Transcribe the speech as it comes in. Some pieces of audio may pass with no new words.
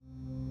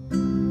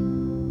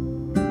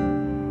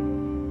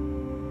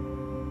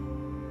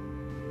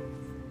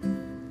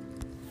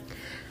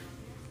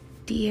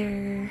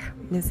Dear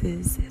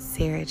Mrs.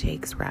 Sarah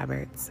Jakes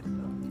Roberts,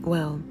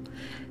 well,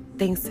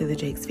 thanks to the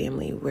Jakes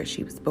family where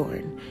she was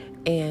born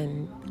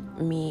and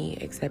me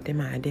accepting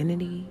my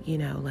identity,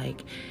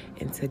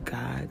 into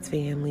God's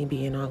family,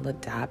 being all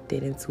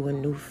adopted into a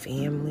new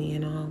family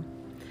and all,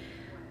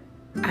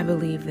 I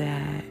believe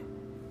that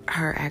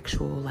her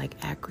actual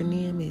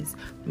acronym is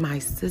My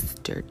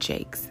Sister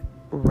Jakes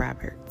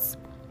Roberts.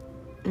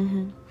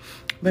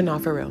 But no,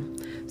 for real.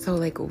 So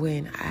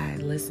when I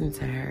listen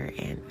to her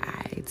and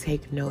I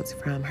take notes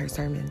from her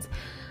sermons,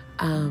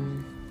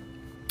 I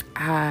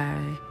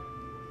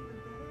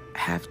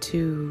have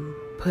to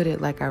put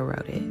it like I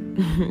wrote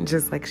it,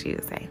 just like she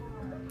would say.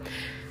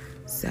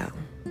 So,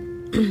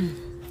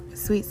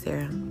 sweet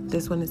Sarah,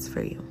 this one is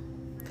for you.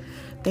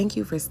 Thank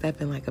you for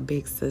stepping like a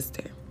big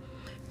sister.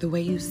 The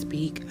way you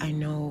speak, I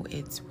know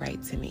it's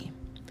right to me.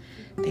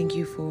 Thank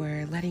you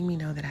for letting me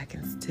know that I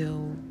can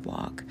still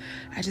walk.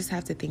 I just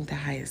have to think the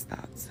highest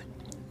thoughts,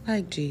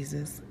 like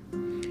Jesus.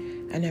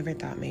 I never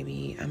thought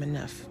maybe I'm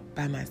enough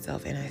by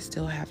myself, and I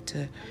still have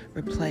to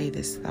replay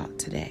this thought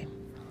today.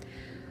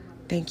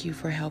 Thank you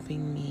for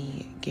helping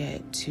me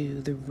get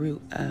to the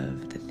root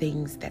of the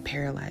things that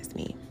paralyzed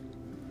me.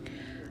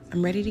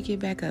 I'm ready to get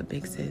back up,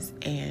 big sis,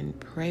 and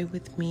pray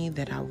with me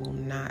that I will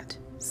not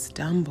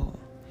stumble.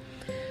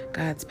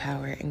 God's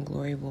power and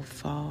glory will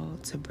fall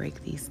to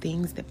break these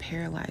things that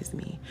paralyze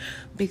me.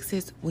 Big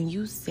sis, when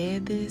you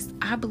said this,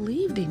 I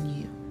believed in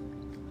you.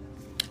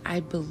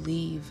 I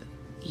believe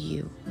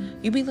you.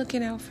 You be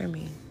looking out for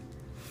me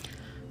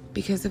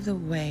because of the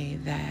way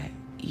that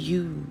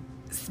you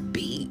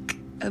speak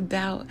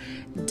about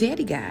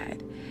Daddy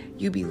God.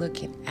 You be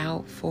looking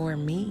out for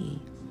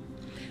me.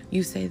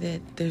 You say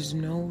that there's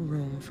no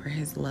room for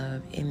his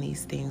love in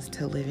these things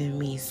to live in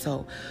me.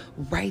 So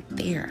right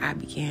there, I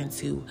began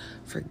to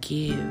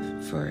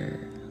forgive for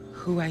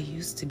who I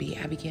used to be.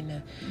 I began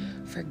to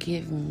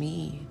forgive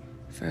me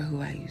for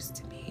who I used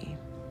to be.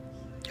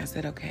 I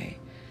said, okay,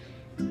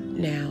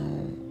 now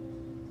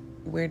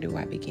where do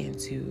I begin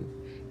to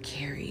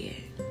carry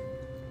it?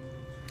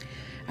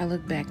 I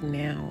look back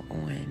now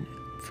on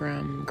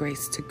From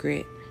Grace to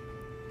Grit.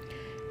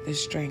 The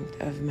strength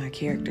of my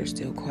character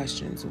still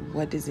questions,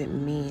 what does it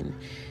mean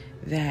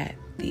that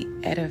the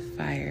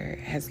edifier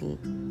has a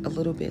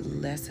little bit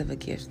less of a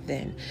gift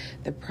than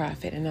the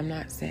prophet? And I'm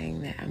not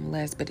saying that I'm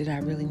less, but did I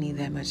really need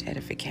that much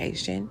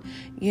edification?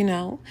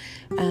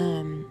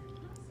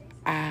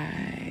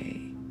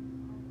 I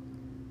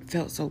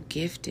felt so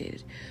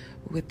gifted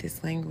with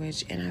this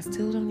language, and I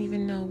still don't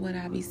even know what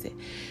I be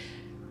saying.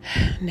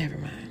 Never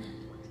mind.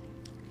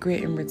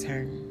 Grit in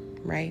return,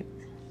 right?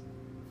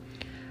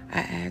 I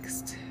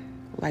asked,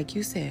 like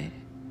you said,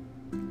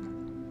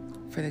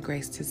 for the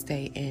grace to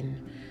stay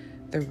in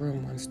the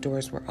room once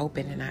doors were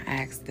open. And I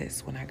asked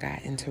this when I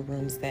got into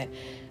rooms that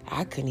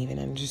I couldn't even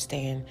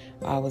understand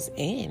I was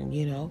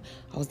in,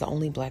 I was the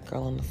only black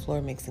girl on the floor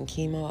mixing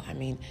chemo. I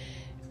mean,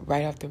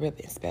 right off the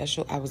rip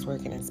I was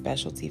working in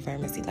specialty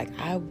pharmacy.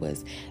 I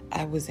was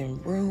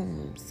in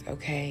rooms,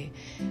 okay,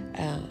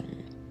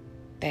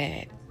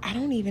 that I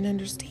don't even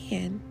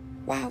understand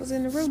why I was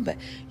in the room. But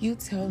you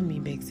told me,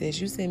 big sis,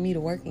 you sent me to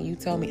work, and you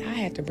told me I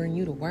had to bring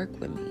you to work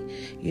with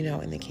me.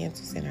 In the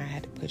cancer center, I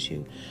had to put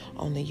you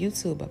on the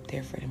YouTube up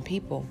there for them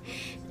people,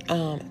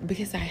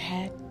 because I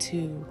had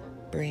to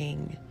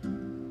bring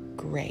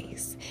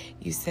grace.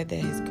 You said that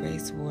his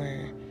grace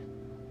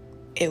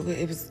it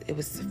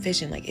was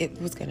sufficient.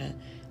 It was gonna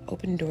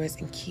open doors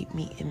and keep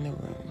me in the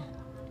room.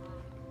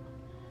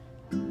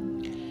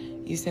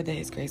 You said that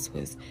his grace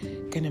was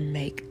going to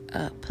make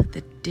up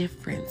the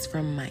difference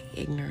from my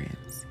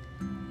ignorance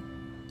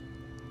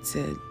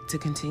to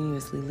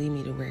continuously lead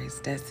me to where his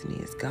destiny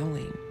is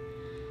going.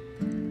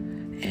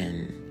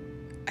 And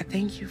I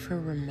thank you for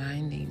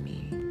reminding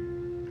me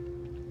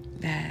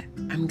that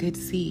I'm good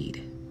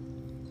seed.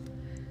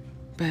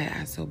 But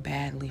I so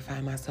badly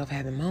find myself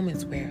having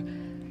moments where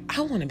I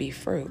want to be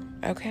fruit,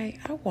 okay?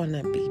 I want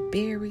to be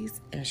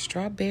berries and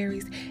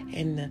strawberries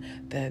and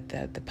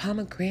the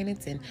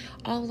pomegranates and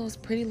all those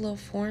pretty little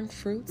foreign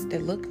fruits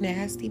that look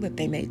nasty, but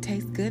they may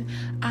taste good.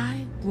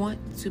 I want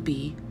to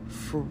be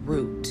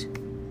fruit.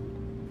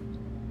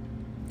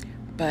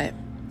 But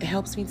it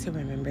helps me to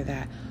remember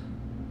that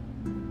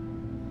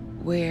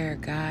where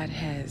God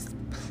has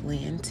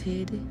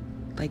planted,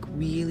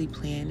 really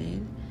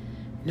planted,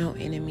 no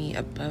enemy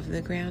above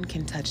the ground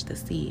can touch the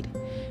seed,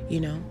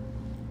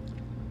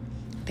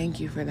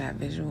 Thank you for that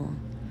visual.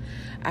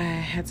 I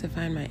had to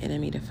find my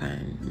enemy to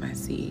find my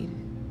seed.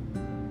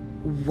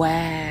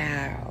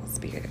 Wow,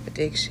 spirit of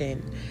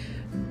addiction.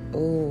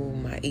 Ooh,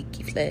 my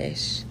icky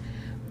flesh.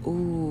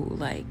 Ooh,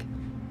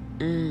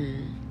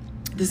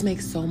 this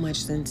makes so much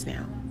sense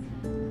now.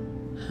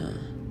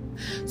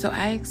 So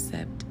I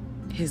accept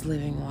his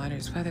living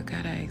waters. Father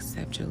God, I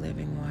accept your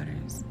living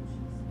waters.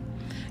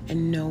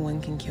 And no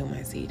one can kill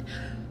my seed.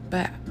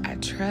 But I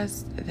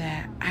trust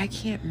that I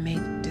can't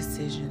make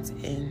decisions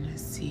in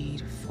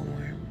seed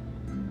form.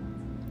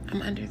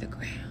 I'm under the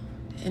ground,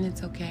 and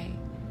it's okay.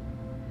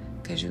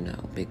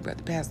 because, Big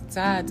Brother Pastor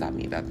Todd taught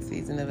me about the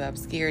season of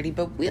obscurity,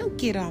 but we'll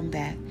get on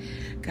that.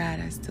 God,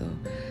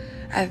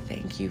 I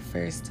thank you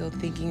for still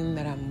thinking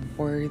that I'm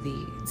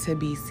worthy to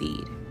be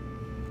seed.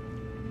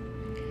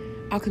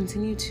 I'll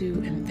continue to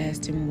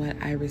invest in what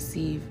I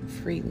receive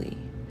freely.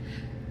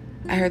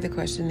 I heard the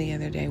question the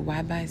other day,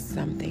 why buy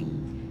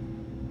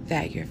something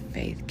that your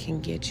faith can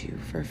get you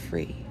for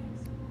free?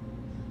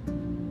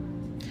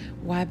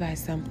 Why buy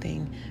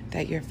something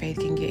that your faith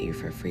can get you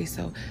for free?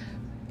 So,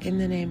 in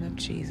the name of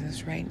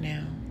Jesus, right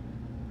now,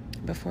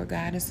 before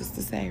God and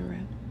Sister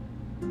Sarah,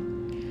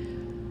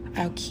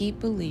 I'll keep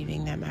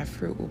believing that my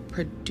fruit will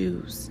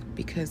produce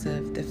because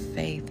of the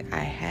faith I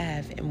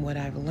have in what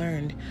I've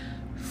learned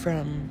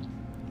from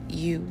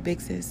you,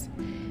 Big Sis,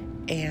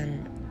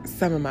 and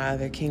some of my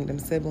other kingdom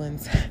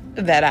siblings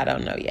that I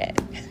don't know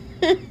yet.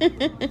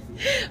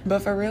 But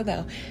for real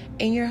though,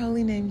 in your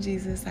holy name,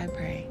 Jesus, I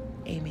pray.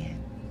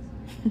 Amen.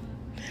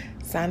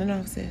 Signing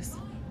off, sis.